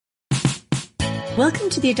Welcome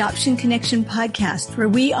to the Adoption Connection podcast, where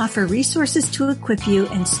we offer resources to equip you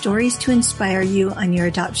and stories to inspire you on your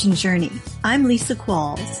adoption journey. I'm Lisa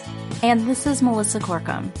Qualls. And this is Melissa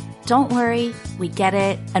Corkum. Don't worry, we get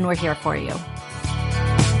it, and we're here for you.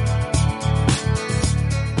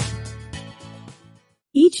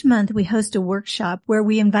 Each month, we host a workshop where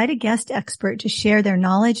we invite a guest expert to share their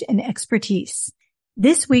knowledge and expertise.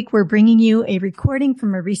 This week, we're bringing you a recording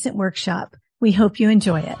from a recent workshop. We hope you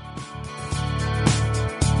enjoy it.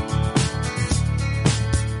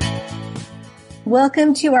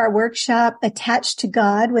 Welcome to our workshop, Attached to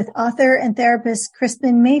God, with author and therapist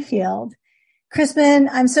Krispin Mayfield. Krispin,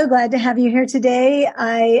 I'm so glad to have you here today.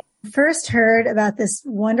 I first heard about this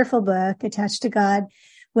wonderful book, Attached to God,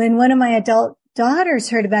 when one of my adult daughters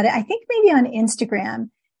heard about it, I think maybe on Instagram,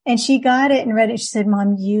 and she got it and read it. She said,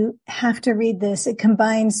 Mom, you have to read this. It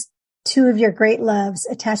combines two of your great loves,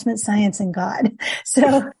 attachment science and God.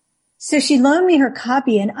 So she loaned me her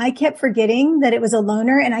copy, and I kept forgetting that it was a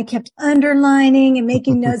loaner, and I kept underlining and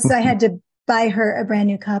making notes. So I had to buy her a brand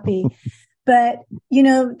new copy. But,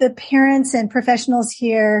 the parents and professionals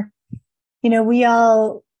here,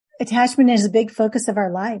 attachment is a big focus of our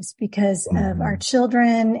lives because of our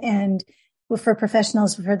children and for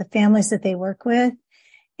professionals, for the families that they work with.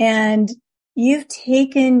 And you've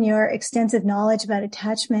taken your extensive knowledge about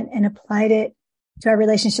attachment and applied it to our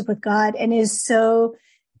relationship with God, and it is so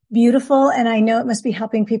beautiful. And I know it must be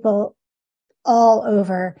helping people all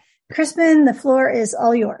over. Krispin, the floor is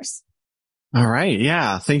all yours. All right.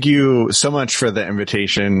 Yeah. Thank you so much for the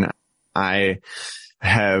invitation. I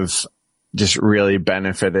have just really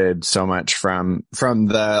benefited so much from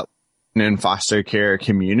the in foster care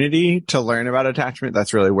community to learn about attachment.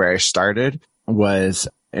 That's really where I started, was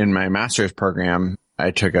in my master's program.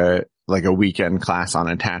 I took a weekend class on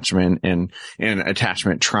attachment and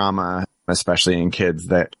attachment trauma, especially in kids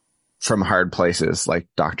that from hard places like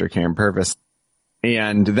Dr. Karen Purvis.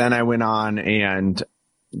 And then I went on and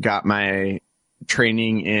got my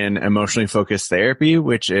training in emotionally focused therapy,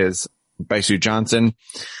 which is by Sue Johnson,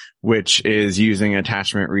 which is using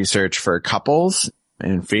attachment research for couples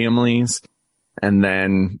and families. And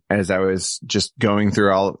then as I was just going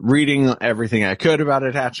through reading everything I could about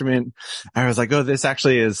attachment, I was like, oh, this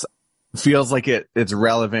actually feels like it's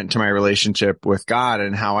relevant to my relationship with God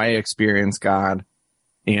and how I experience God.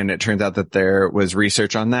 And it turns out that there was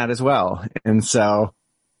research on that as well. And so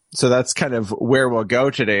that's kind of where we'll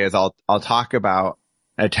go today, is I'll talk about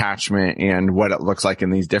attachment and what it looks like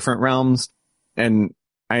in these different realms. And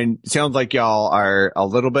sounds like y'all are a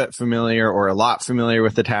little bit familiar or a lot familiar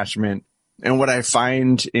with attachment. And what I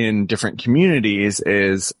find in different communities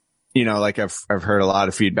is, like I've heard a lot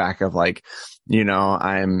of feedback of like,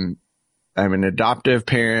 I'm an adoptive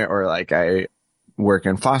parent, or like I work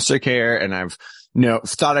in foster care, and I've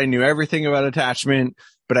thought I knew everything about attachment,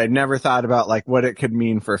 but I'd never thought about like what it could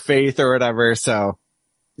mean for faith or whatever. So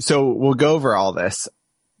we'll go over all this,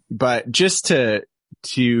 but just to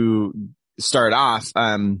start off,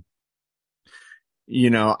 I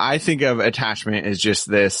think of attachment as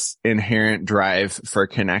just this inherent drive for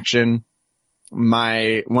connection.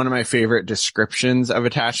 One of my favorite descriptions of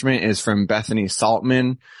attachment is from Bethany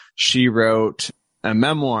Saltman. She wrote a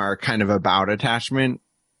memoir kind of about attachment.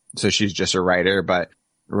 So she's just a writer, but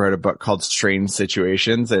wrote a book called Strange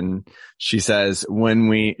Situations. And she says, when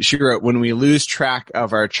we lose track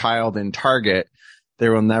of our child in Target,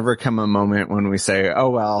 there will never come a moment when we say, oh,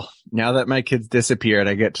 well, now that my kids disappeared,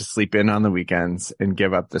 I get to sleep in on the weekends and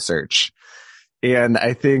give up the search. And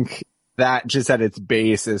I think that just at its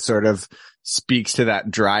base is sort of speaks to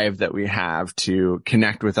that drive that we have to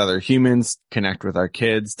connect with other humans, connect with our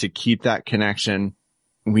kids, to keep that connection.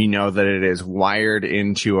 We know that it is wired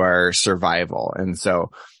into our survival. And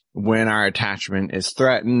so when our attachment is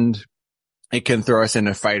threatened, it can throw us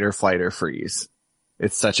into fight or flight or freeze.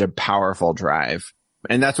 It's such a powerful drive.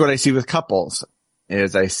 And that's what I see with couples,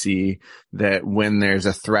 is I see that when there's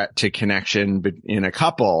a threat to connection in a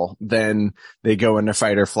couple, then they go into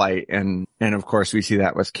fight or flight. And of course we see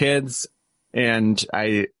that with kids. And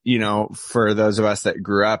for those of us that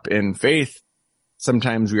grew up in faith,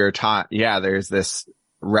 sometimes we are taught, there's this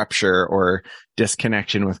rupture or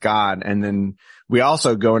disconnection with God. And then we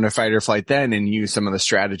also go into fight or flight then and use some of the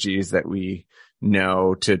strategies that we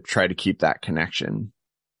know to try to keep that connection.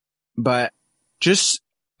 But just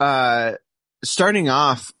starting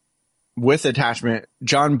off with attachment,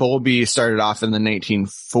 John Bowlby started off in the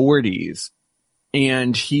 1940s,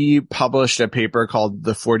 and he published a paper called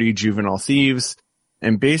The 40 Juvenile Thieves,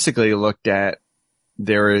 and basically looked at,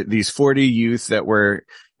 there were these 40 youth that were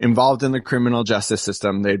involved in the criminal justice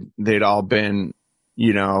system. They'd all been,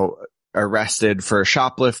 arrested for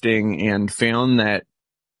shoplifting and found that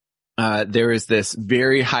there was this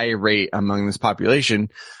very high rate among this population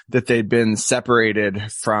that they'd been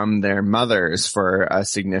separated from their mothers for a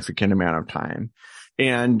significant amount of time.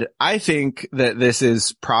 And I think that this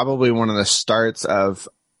is probably one of the starts of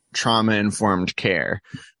trauma-informed care,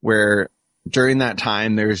 where during that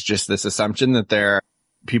time, there's just this assumption that there are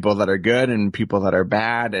people that are good and people that are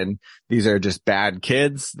bad, and these are just bad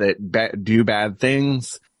kids that do bad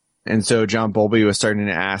things. And so John Bowlby was starting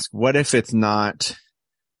to ask, what if it's not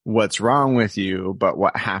what's wrong with you, but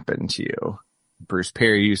what happened to you? Bruce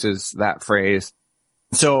Perry uses that phrase.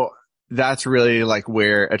 So that's really like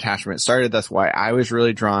where attachment started. That's why I was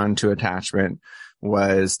really drawn to attachment,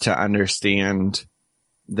 was to understand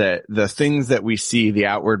that the things that we see, the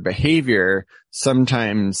outward behavior,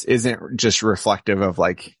 sometimes isn't just reflective of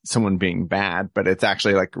like someone being bad, but it's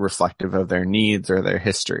actually like reflective of their needs or their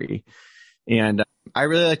history. And I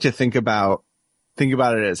really like to think about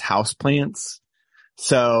it as houseplants.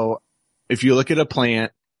 So if you look at a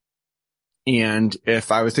plant, and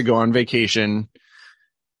if I was to go on vacation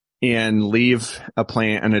and leave a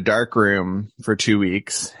plant in a dark room for 2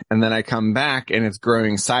 weeks, and then I come back and it's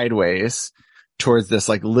growing sideways towards this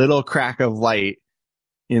like little crack of light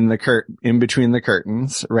in between the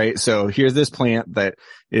curtains, right? So here's this plant that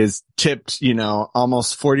is tipped,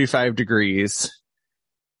 almost 45 degrees.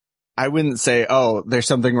 I wouldn't say, oh, there's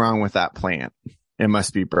something wrong with that plant. It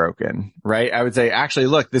must be broken, right? I would say, actually,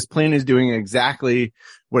 look, this plant is doing exactly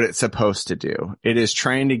what it's supposed to do. It is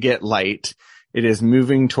trying to get light. It is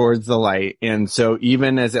moving towards the light. And so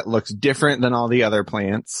even as it looks different than all the other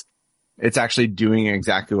plants, it's actually doing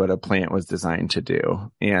exactly what a plant was designed to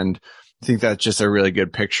do. And I think that's just a really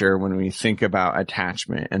good picture when we think about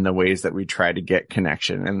attachment and the ways that we try to get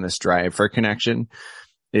connection, and this drive for connection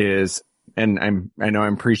is, and I know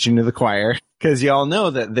I'm preaching to the choir, because y'all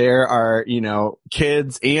know that there are,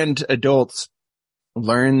 kids and adults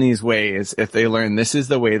learn these ways. If they learn, this is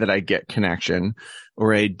the way that I get connection,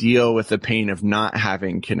 or I deal with the pain of not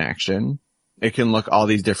having connection, it can look all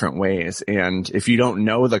these different ways. And if you don't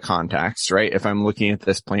know the context, right? If I'm looking at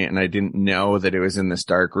this plant and I didn't know that it was in this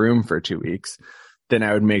dark room for 2 weeks, then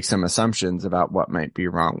I would make some assumptions about what might be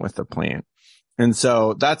wrong with the plant. And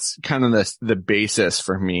so that's kind of the basis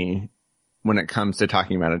for me when it comes to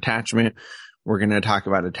talking about attachment. We're going to talk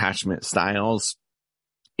about attachment styles.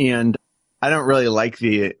 And I don't really like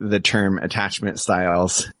the term attachment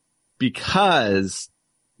styles, because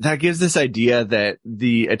that gives this idea that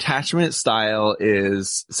the attachment style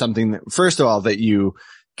is something that, first of all, that you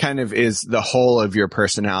kind of is the whole of your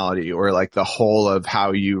personality, or like the whole of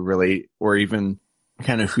how you relate, or even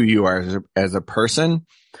kind of who you are as a person.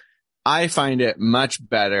 I find it much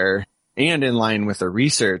better, and in line with the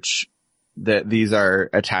research, that these are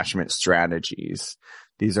attachment strategies.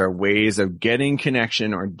 These are ways of getting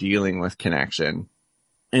connection or dealing with connection.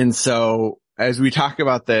 And so as we talk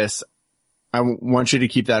about this, I want you to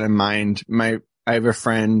keep that in mind. I have a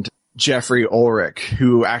friend, Jeffrey Ulrich,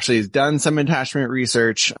 who actually has done some attachment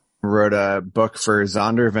research, wrote a book for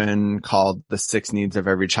Zondervan called The 6 Needs of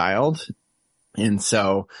Every Child. And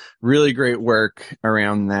so really great work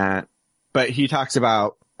around that. But he talks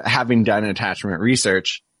about having done attachment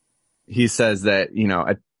research. He says that,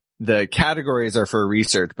 the categories are for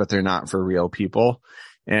research, but they're not for real people.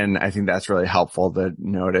 And I think that's really helpful to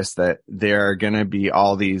notice that there are going to be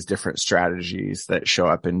all these different strategies that show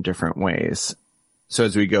up in different ways. So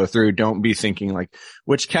as we go through, don't be thinking like,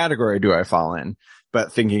 which category do I fall in?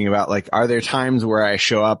 But thinking about like, are there times where I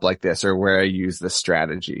show up like this, or where I use this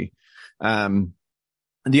strategy?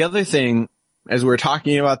 The other thing, as we're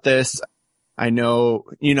talking about this, I know,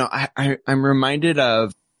 I'm reminded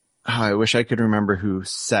of, I wish I could remember who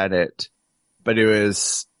said it, but it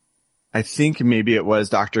was, I think maybe it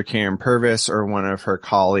was Dr. Karen Purvis or one of her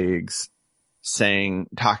colleagues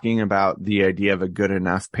talking about the idea of a good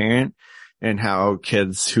enough parent, and how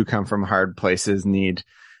kids who come from hard places need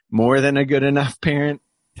more than a good enough parent.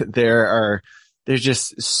 There's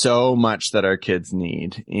just so much that our kids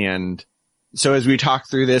need. And so as we talk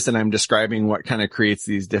through this and I'm describing what kind of creates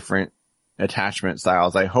these different attachment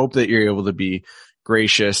styles, I hope that you're able to be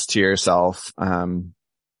gracious to yourself,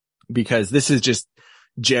 because this is just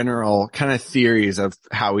general kind of theories of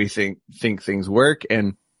how we think things work.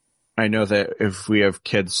 And I know that if we have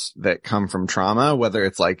kids that come from trauma, whether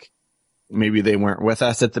it's like maybe they weren't with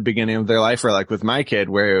us at the beginning of their life, or like with my kid,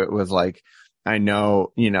 where it was like, I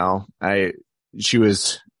know, they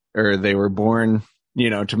were born,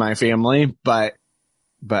 to my family, but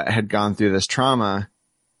had gone through this trauma,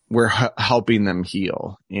 we're helping them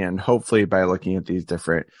heal. And hopefully by looking at these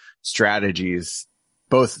different strategies,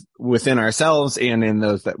 both within ourselves and in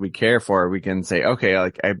those that we care for, we can say, okay,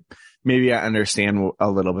 like maybe I understand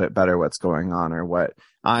a little bit better what's going on or what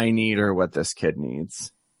I need or what this kid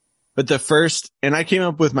needs. But the first, and I came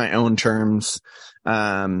up with my own terms.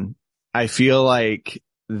 I feel like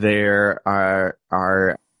there's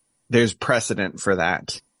precedent for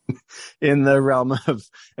that in the realm of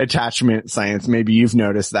attachment science. Maybe you've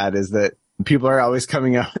noticed that, is that people are always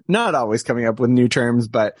not always coming up with new terms,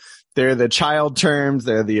 but they're the child terms,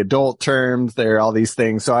 they're the adult terms, they're all these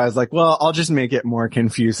things. So I was like, well, I'll just make it more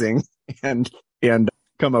confusing and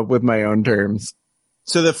come up with my own terms.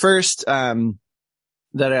 So the first,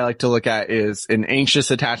 that I like to look at is an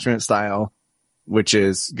anxious attachment style, which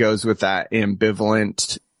goes with that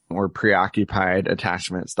ambivalent or preoccupied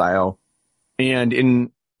attachment style. And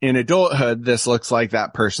in adulthood, this looks like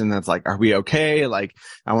that person that's like, are we okay? Like,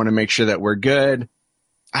 I want to make sure that we're good.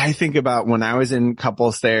 I think about when I was in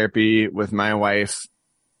couples therapy with my wife,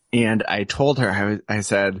 and I told her, I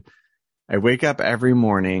said, I wake up every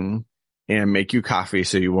morning and make you coffee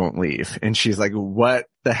so you won't leave. And she's like, what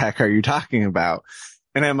the heck are you talking about?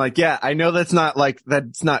 And I'm like, yeah, I know that's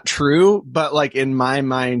not true, but like in my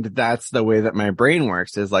mind, that's the way that my brain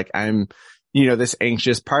works, is like I'm, this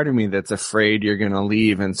anxious part of me that's afraid you're going to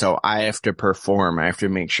leave. And so I have to perform. I have to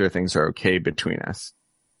make sure things are okay between us,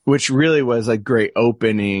 which really was a great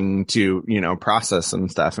opening to, process some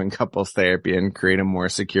stuff in couples therapy and create a more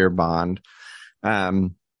secure bond.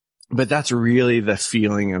 But that's really the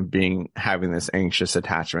feeling of having this anxious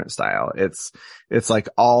attachment style. It's like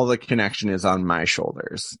all the connection is on my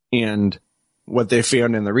shoulders. And what they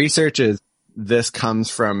found in the research is this comes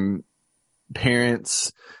from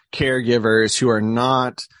parents, caregivers who are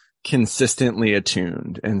not consistently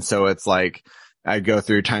attuned. And so it's like, I go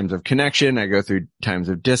through times of connection, I go through times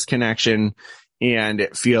of disconnection, and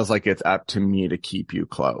it feels like it's up to me to keep you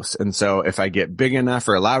close. And so if I get big enough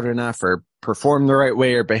or loud enough or perform the right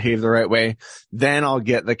way or behave the right way, then I'll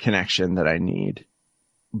get the connection that I need.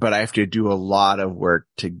 But I have to do a lot of work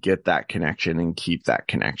to get that connection and keep that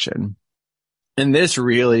connection. And this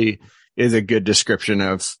really is a good description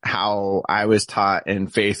of how I was taught in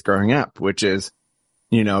faith growing up, which is,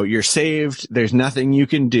 you're saved. There's nothing you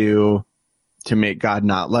can do to make God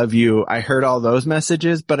not love you. I heard all those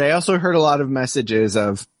messages, but I also heard a lot of messages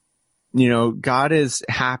of, God is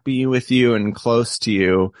happy with you and close to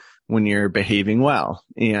you when you're behaving well,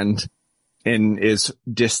 and is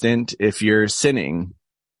distant if you're sinning.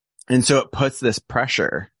 And so it puts this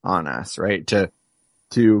pressure on us, right?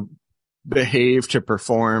 To behave, to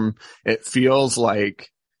perform. It feels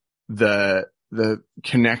like the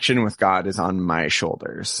connection with God is on my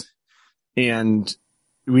shoulders. And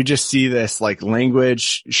we just see this like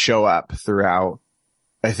language show up throughout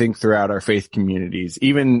our faith communities,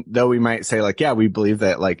 even though we might say like, yeah, we believe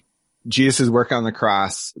that like Jesus' work on the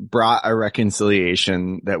cross brought a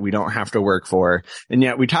reconciliation that we don't have to work for. And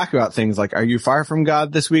yet we talk about things like, are you far from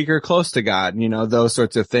God this week or close to God? Those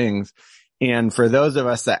sorts of things. And for those of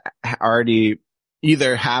us that already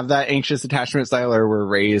either have that anxious attachment style or were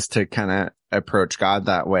raised to kind of approach God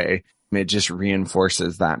that way, it just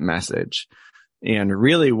reinforces that message. And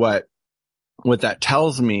really what that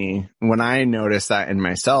tells me when I notice that in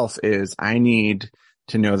myself is I need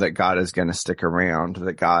to know that God is going to stick around,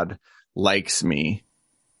 that God likes me,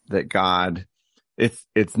 that God,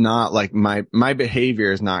 it's not like my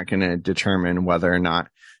behavior is not going to determine whether or not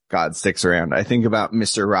God sticks around. I think about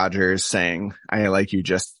Mr. Rogers saying, I like you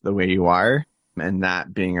just the way you are, and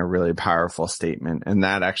that being a really powerful statement, and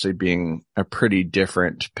that actually being a pretty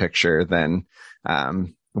different picture than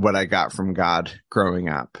what I got from God growing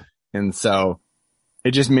up. And so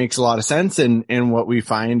it just makes a lot of sense. And what we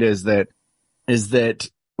find is that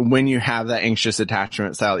when you have that anxious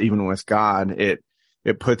attachment style, even with God, it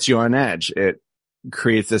puts you on edge. It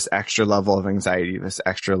creates this extra level of anxiety, this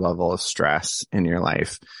extra level of stress in your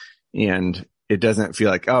life. And it doesn't feel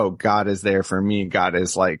like, oh, God is there for me. God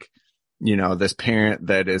is like, this parent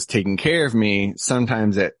that is taking care of me.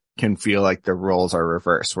 Sometimes it can feel like the roles are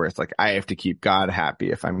reversed, where it's like, I have to keep God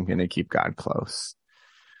happy if I'm going to keep God close.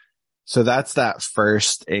 So that's that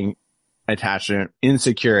first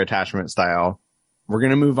insecure attachment style. We're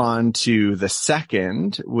going to move on to the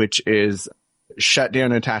second, which is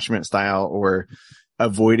shutdown attachment style, or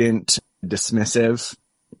avoidant dismissive,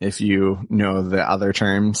 if you know the other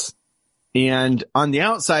terms. And on the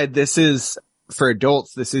outside, this is, for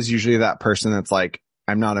adults, this is usually that person that's like,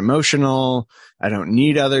 I'm not emotional. I don't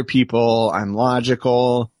need other people. I'm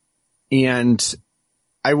logical. And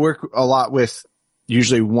I work a lot with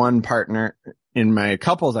usually one partner in my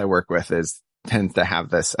couples I work with tends to have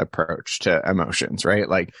this approach to emotions, right?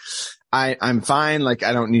 Like I'm fine. Like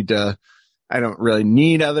I don't need to I don't really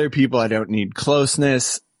need other people. I don't need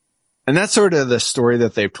closeness. And that's sort of the story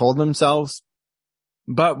that they've told themselves.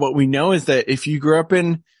 But what we know is that if you grew up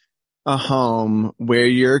in a home where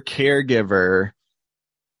your caregiver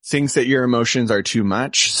thinks that your emotions are too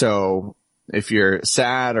much, so if you're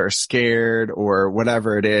sad or scared or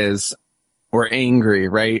whatever it is, or angry,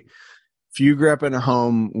 right? If you grew up in a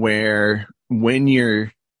home where when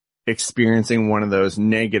you're experiencing one of those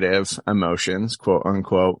negative emotions, quote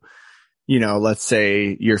unquote, let's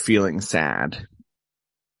say you're feeling sad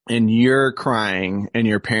and you're crying and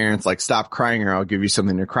your parents like, stop crying or I'll give you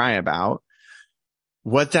something to cry about.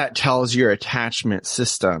 What that tells your attachment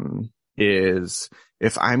system is,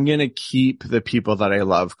 if I'm going to keep the people that I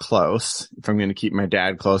love close, if I'm going to keep my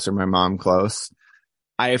dad close or my mom close,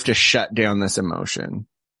 I have to shut down this emotion.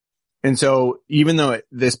 And so even though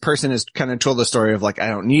this person has kind of told the story of like, I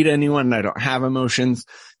don't need anyone and I don't have emotions,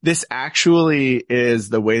 this actually is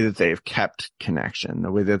the way that they've kept connection.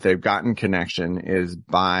 The way that they've gotten connection is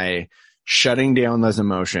by shutting down those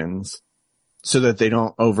emotions so that they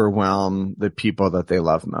don't overwhelm the people that they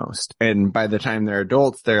love most. And by the time they're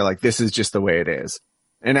adults, they're like, this is just the way it is.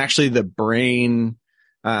 And actually the brain,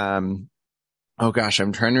 oh gosh,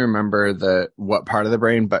 I'm trying to remember what part of the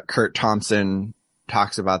brain, but Kurt Thompson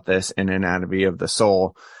talks about this in Anatomy of the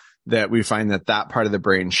Soul, that we find that part of the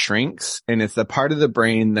brain shrinks, and it's the part of the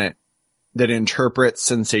brain that interprets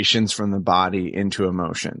sensations from the body into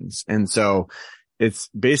emotions. And so it's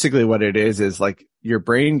basically what it is like your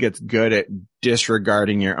brain gets good at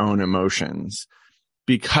disregarding your own emotions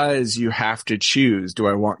because you have to choose, do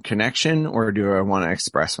I want connection or do I want to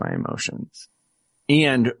express my emotions?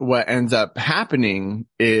 And what ends up happening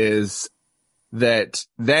is that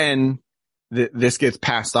then this gets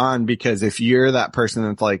passed on, because if you're that person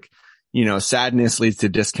that's like, sadness leads to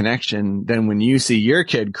disconnection, then when you see your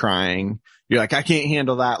kid crying, you're like, I can't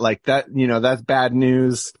handle that. Like that, that's bad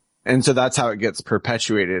news. And so that's how it gets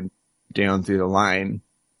perpetuated down through the line.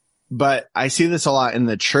 But I see this a lot in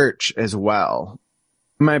the church as well.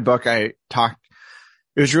 In my book, it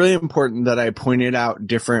was really important that I pointed out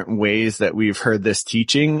different ways that we've heard this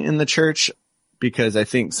teaching in the church, because I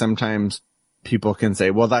think sometimes people can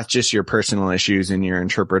say, well, that's just your personal issues and you're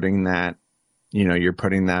interpreting that, you're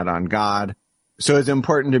putting that on God. So it's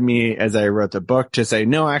important to me as I wrote the book to say,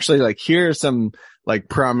 no, actually, like here are some like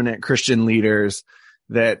prominent Christian leaders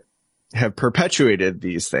that have perpetuated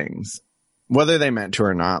these things, whether they meant to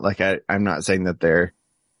or not. Like I'm not saying that they're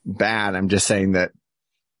bad. I'm just saying that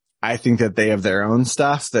I think that they have their own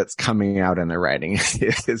stuff that's coming out in their writing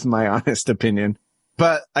is my honest opinion.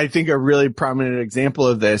 But I think a really prominent example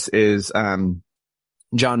of this is, John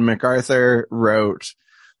MacArthur wrote,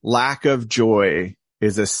 lack of joy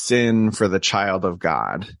is a sin for the child of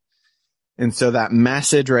God. And so that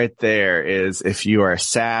message right there is, if you are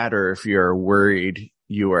sad or if you're worried,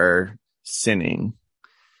 you are sinning,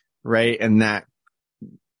 right? And that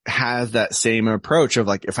has that same approach of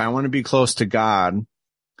like, if I want to be close to God,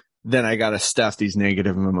 then I got to stuff these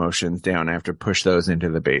negative emotions down. I have to push those into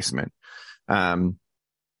the basement.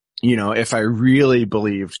 If I really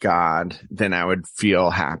believed God, then I would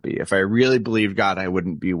feel happy. If I really believed God, I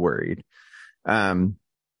wouldn't be worried. And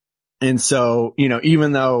so,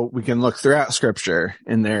 even though we can look throughout scripture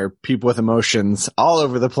and there are people with emotions all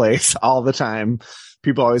over the place all the time,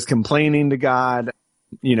 people always complaining to God,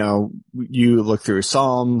 you look through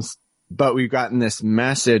Psalms, but we've gotten this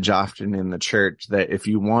message often in the church that if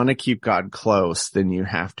you want to keep God close, then you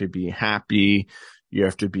have to be happy. You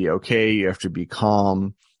have to be okay. You have to be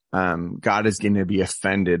calm. God is going to be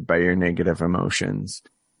offended by your negative emotions.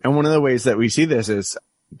 And one of the ways that we see this is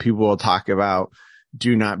people will talk about,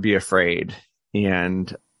 do not be afraid.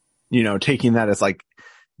 And, taking that as like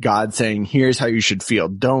God saying, here's how you should feel.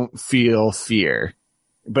 Don't feel fear.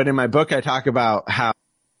 But in my book, I talk about how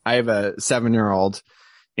I have a 7-year-old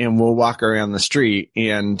and we'll walk around the street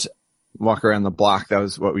and walk around the block. That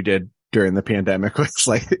was what we did during the pandemic. It's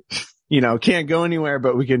like, can't go anywhere,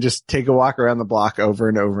 but we can just take a walk around the block over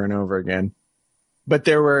and over and over again. But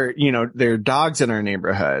there were dogs in our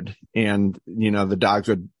neighborhood, and, the dogs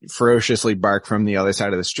would ferociously bark from the other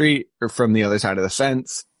side of the street or from the other side of the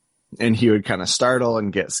fence. And he would kind of startle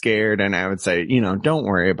and get scared. And I would say, don't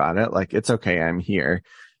worry about it. Like, it's okay. I'm here.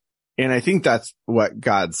 And I think that's what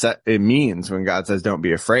it means when God says, don't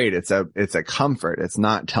be afraid. It's a comfort. It's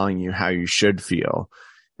not telling you how you should feel.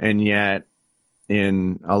 And yet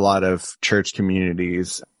in a lot of church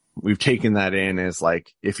communities, we've taken that in as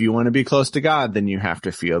like, if you want to be close to God, then you have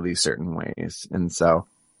to feel these certain ways. And so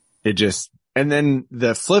and then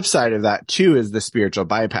the flip side of that too is the spiritual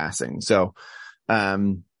bypassing. So,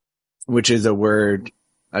 which is a word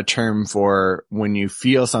a term for when you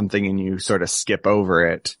feel something and you sort of skip over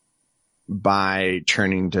it by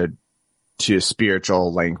turning to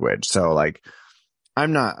spiritual language. So like,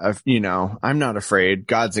 I'm not afraid.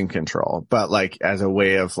 God's in control, but like as a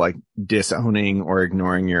way of like disowning or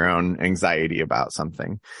ignoring your own anxiety about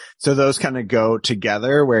something. So those kind of go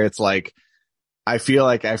together where it's like, I feel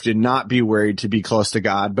like I have to not be worried to be close to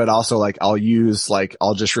God, but also like I'll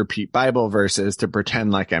just repeat Bible verses to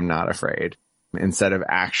pretend like I'm not afraid instead of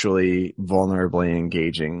actually vulnerably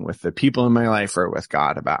engaging with the people in my life or with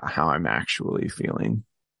God about how I'm actually feeling.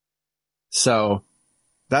 So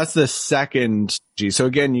that's the second G. So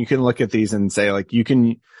again, you can look at these and say like, you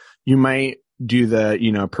might do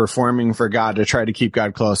the, performing for God to try to keep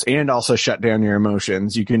God close and also shut down your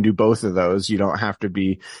emotions. You can do both of those. You don't have to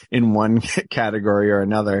be in one category or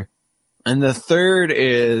another. And the third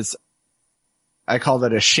is, I call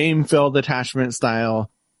that a shame-filled attachment style.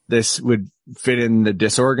 This would fit in the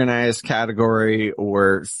disorganized category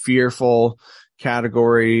or fearful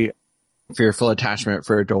category, fearful attachment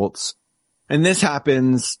for adults. And this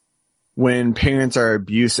happens when parents are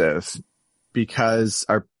abusive because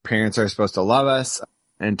our parents are supposed to love us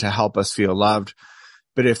and to help us feel loved.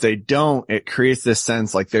 But if they don't, it creates this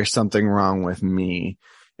sense like there's something wrong with me.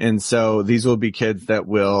 And so these will be kids that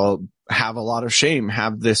will have a lot of shame,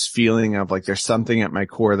 have this feeling of like there's something at my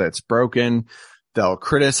core that's broken. They'll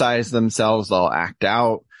criticize themselves. They'll act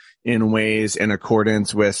out in ways in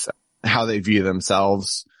accordance with how they view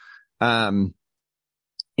themselves. And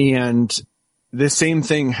the same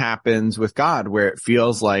thing happens with God where it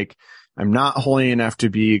feels like I'm not holy enough to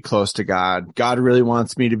be close to God. God really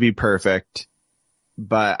wants me to be perfect,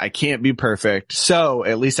 but I can't be perfect. So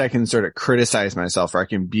at least I can sort of criticize myself, or I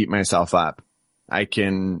can beat myself up. I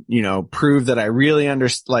can, prove that I really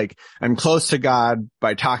like I'm close to God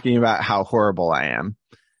by talking about how horrible I am.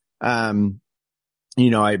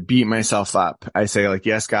 I beat myself up. I say like,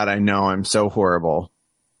 yes, God, I know I'm so horrible,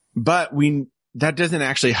 but that doesn't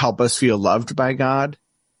actually help us feel loved by God.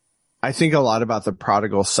 I think a lot about the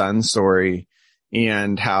prodigal son story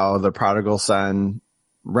and how the prodigal son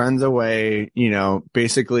runs away,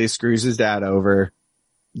 basically screws his dad over,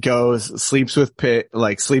 goes, sleeps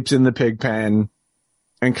in the pig pen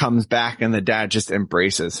and comes back and the dad just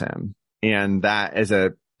embraces him. And that is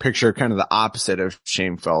a picture kind of the opposite of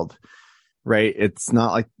shame-filled, right? It's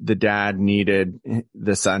not like the dad needed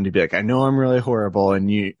the son to be like, I know I'm really horrible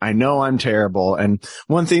and I know I'm terrible. And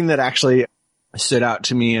one thing that actually stood out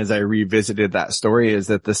to me as I revisited that story is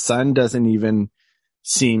that the son doesn't even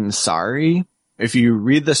seem sorry. If you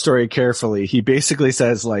read the story carefully, he basically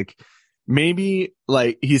says like, maybe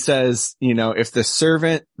like he says, if the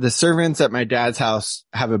servants at my dad's house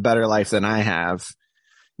have a better life than I have,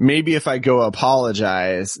 maybe if I go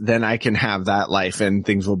apologize, then I can have that life and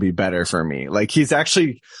things will be better for me. Like he's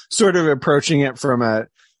actually sort of approaching it from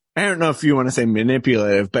I don't know if you want to say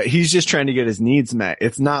manipulative, but he's just trying to get his needs met.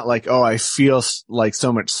 It's not like, oh, I feel like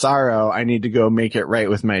so much sorrow, I need to go make it right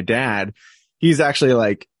with my dad. He's actually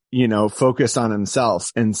like, focused on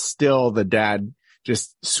himself, and still the dad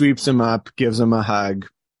just sweeps him up, gives him a hug,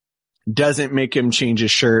 doesn't make him change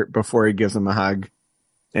his shirt before he gives him a hug.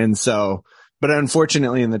 And so, but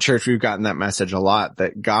unfortunately in the church, we've gotten that message a lot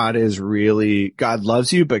that God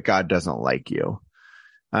loves you, but God doesn't like you.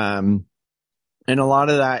 And a lot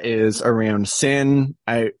of that is around sin.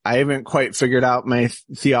 I haven't quite figured out my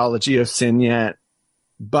theology of sin yet,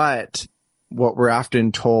 but what we're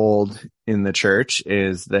often told in the church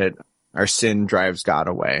is that our sin drives God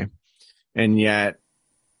away. And yet,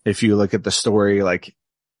 if you look at the story, like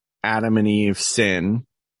Adam and Eve sin,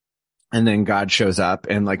 and then God shows up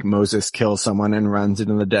and like Moses kills someone and runs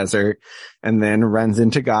into the desert and then runs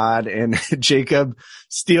into God, and Jacob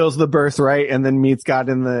steals the birthright and then meets God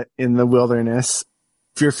in the wilderness.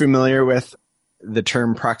 If you're familiar with the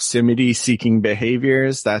term proximity seeking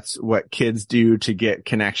behaviors, that's what kids do to get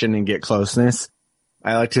connection and get closeness.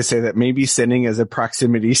 I like to say that maybe sinning is a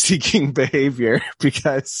proximity seeking behavior,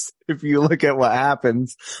 because if you look at what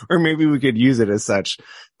happens, or maybe we could use it as such,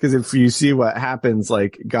 because if you see what happens,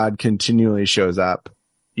 like God continually shows up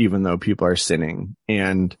even though people are sinning.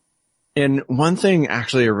 And one thing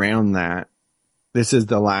actually around that, this is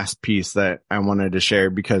the last piece that I wanted to share,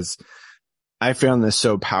 because I found this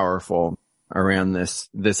so powerful around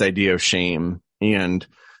this idea of shame and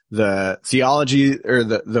the theology, or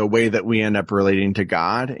the way that we end up relating to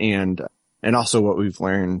God, and also what we've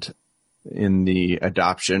learned in the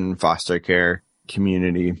adoption foster care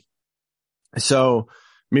community. So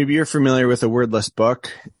maybe you're familiar with a wordless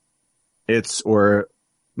book. Or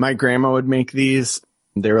my grandma would make these.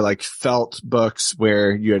 They were like felt books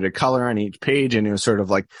where you had a color on each page, and it was sort of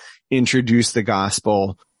like introduce the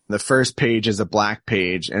gospel. The first page is a black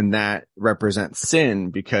page, and that represents sin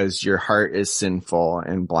because your heart is sinful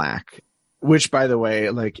and black, which, by the way,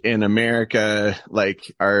 like in America,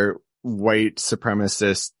 like our white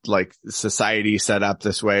supremacist, like society set up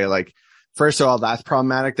this way. Like, first of all, that's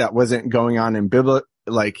problematic. That wasn't going on in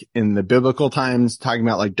in the biblical times, talking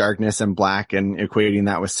about like darkness and black and equating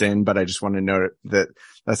that with sin. But I just want to note that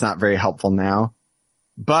that's not very helpful now.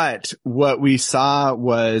 But what we saw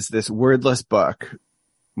was this wordless book,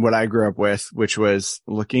 what I grew up with, which was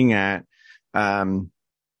looking at,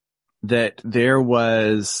 that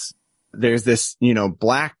there's this,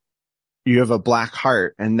 you have a black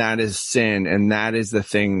heart, and that is sin. And that is the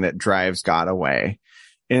thing that drives God away.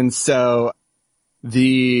 And so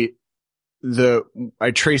I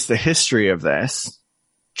traced the history of this.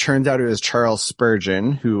 Turns out it was Charles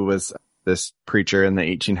Spurgeon, who was this preacher in the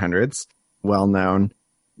 1800s, well known,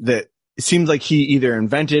 that it seems like he either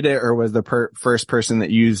invented it or was the first person that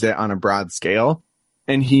used it on a broad scale.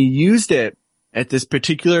 And he used it at this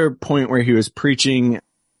particular point where he was preaching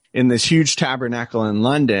in this huge tabernacle in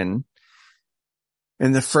London.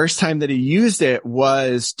 And the first time that he used it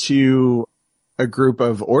was to a group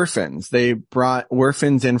of orphans. They brought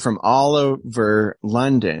orphans in from all over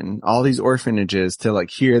London, all these orphanages, to like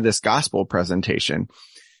hear this gospel presentation.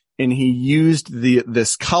 And he used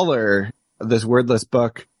this color, this wordless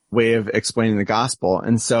book way of explaining the gospel.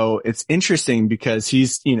 And so it's interesting because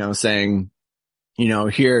he's, saying,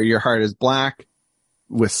 here your heart is black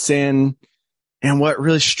with sin. And what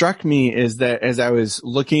really struck me is that as I was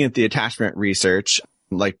looking at the attachment research,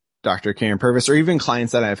 like Dr. Karen Purvis, or even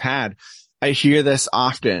clients that I've had, I hear this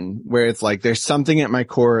often where it's like, there's something at my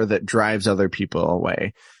core that drives other people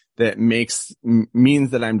away, that means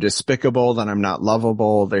that I'm despicable, that I'm not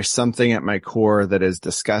lovable. There's something at my core that is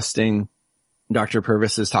disgusting. Dr.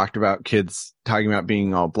 Purvis has talked about kids talking about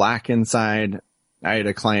being all black inside. I had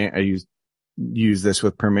a client, I use this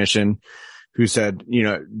with permission, who said,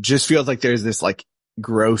 just feels like there's this like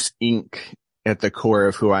gross ink at the core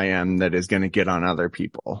of who I am that is going to get on other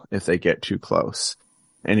people if they get too close.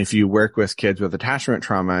 And if you work with kids with attachment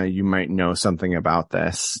trauma, you might know something about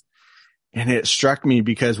this. And it struck me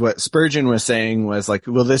because what Spurgeon was saying was like,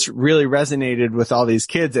 well, this really resonated with all these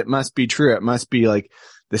kids. It must be true. It must be like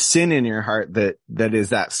the sin in your heart that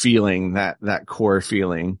is that feeling, that core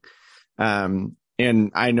feeling.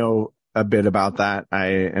 And I know a bit about that. I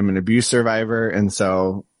am an abuse survivor. And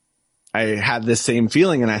so I had this same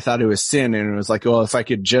feeling, and I thought it was sin. And it was like, well, if I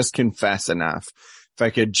could just confess enough, if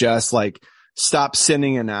I could just like stop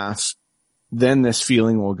sinning enough, then this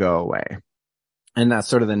feeling will go away. And that's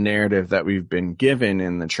sort of the narrative that we've been given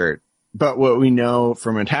in the church. But what we know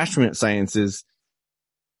from attachment science is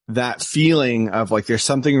that feeling of like, there's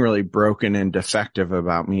something really broken and defective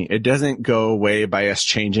about me. It doesn't go away by us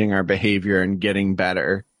changing our behavior and getting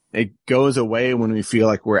better. It goes away when we feel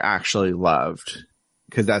like we're actually loved,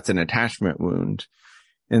 because that's an attachment wound.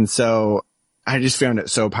 And so I just found it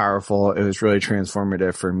so powerful. It was really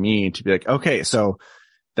transformative for me to be like, okay, so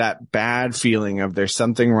that bad feeling of there's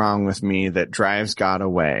something wrong with me that drives God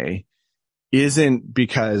away isn't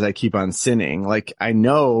because I keep on sinning. Like, I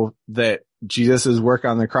know that Jesus's work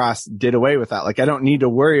on the cross did away with that. Like, I don't need to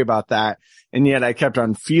worry about that. And yet I kept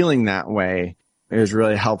on feeling that way. It was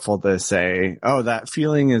really helpful to say, oh, that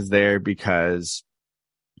feeling is there because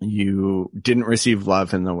you didn't receive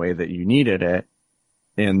love in the way that you needed it.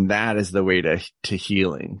 And that is the way to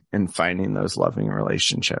healing and finding those loving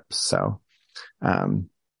relationships. So,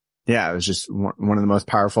 it was just one of the most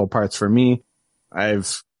powerful parts for me.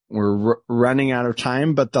 We're running out of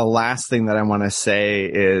time, but the last thing that I want to say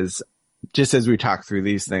is, just as we talk through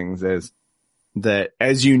these things, is that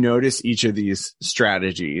as you notice each of these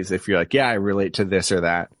strategies, if you're like, yeah, I relate to this or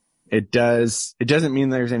that, it doesn't mean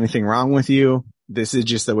there's anything wrong with you. This is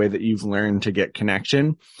just the way that you've learned to get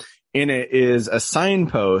connection. And it is a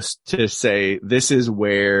signpost to say, this is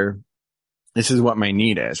what my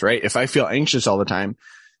need is, right? If I feel anxious all the time,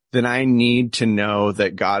 then I need to know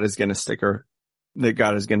that God is going to stick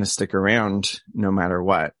around no matter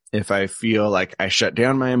what. If I feel like I shut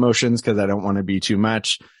down my emotions because I don't want to be too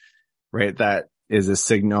much, right? That is a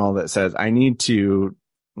signal that says I need to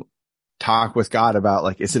talk with God about,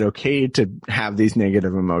 like, is it okay to have these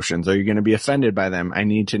negative emotions? Are you going to be offended by them? I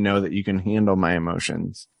need to know that you can handle my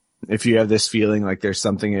emotions. If you have this feeling like there's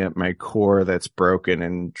something at my core that's broken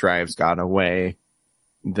and drives God away,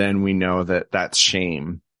 then we know that that's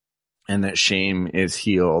shame, and that shame is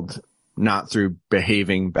healed not through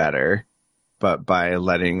behaving better, but by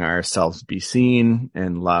letting ourselves be seen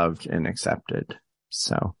and loved and accepted.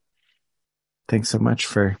 So thanks so much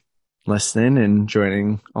for listening and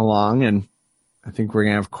joining along. And I think we're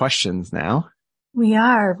going to have questions now. We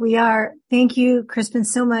are. Thank you, Krispin,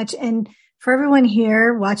 so much. And for everyone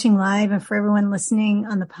here watching live and for everyone listening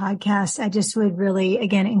on the podcast, I just would really,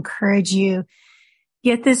 again, encourage you,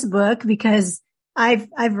 get this book because I've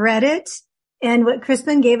read it. And what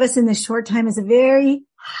Krispin gave us in this short time is a very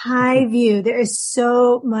high view. There is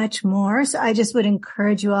so much more. So I just would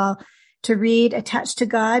encourage you all to read Attached to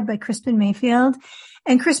God by Krispin Mayfield.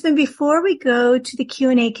 And Krispin, before we go to the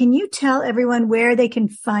Q&A, can you tell everyone where they can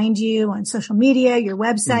find you on social media, your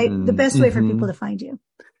website, the best way for people to find you?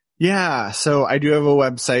 Yeah. So I do have a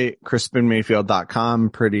website,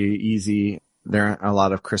 krispinmayfield.com. Pretty easy. There aren't a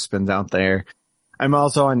lot of Krispins out there. I'm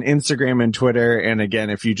also on Instagram and Twitter. And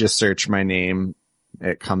again, if you just search my name,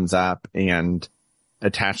 it comes up. And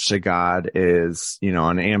Attached to God is,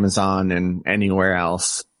 on Amazon and anywhere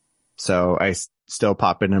else. So I still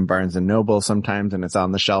pop in Barnes and Noble sometimes, and it's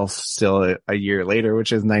on the shelf still a year later,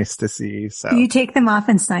 which is nice to see. So do you take them off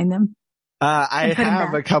and sign them? I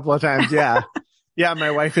have a couple of times. Yeah. Yeah. My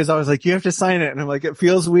wife is always like, you have to sign it. And I'm like, it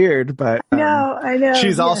feels weird, but no, I know.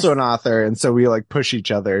 She's also an author. And so we push each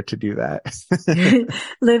other to do that.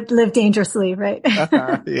 live dangerously, right?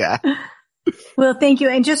 Yeah. Well, thank you.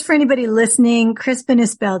 And just for anybody listening, Krispin is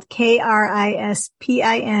spelled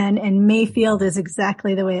Krispin, and Mayfield is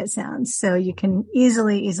exactly the way it sounds. So you can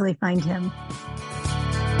easily find him.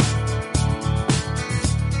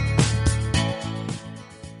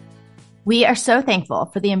 We are so thankful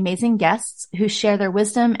for the amazing guests who share their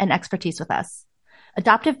wisdom and expertise with us.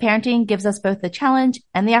 Adoptive parenting gives us both the challenge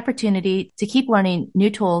and the opportunity to keep learning new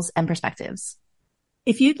tools and perspectives.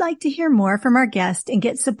 If you'd like to hear more from our guest and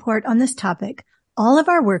get support on this topic, all of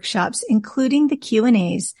our workshops, including the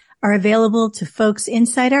Q&As, are available to folks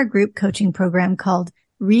inside our group coaching program called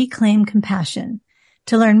Reclaim Compassion.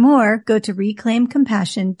 To learn more, go to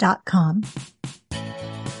reclaimcompassion.com.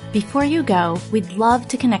 Before you go, we'd love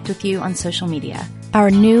to connect with you on social media. Our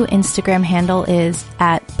new Instagram handle is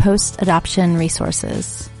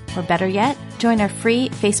 @postadoptionresources. Or better yet, join our free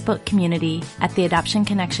Facebook community at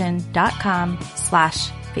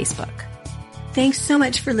theadoptionconnection.com/Facebook. Thanks so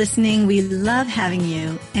much for listening. We love having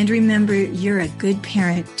you. And remember, you're a good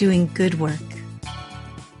parent doing good work.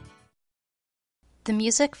 The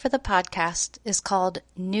music for the podcast is called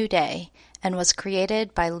New Day and was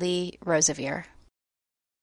created by Lee Rosevier.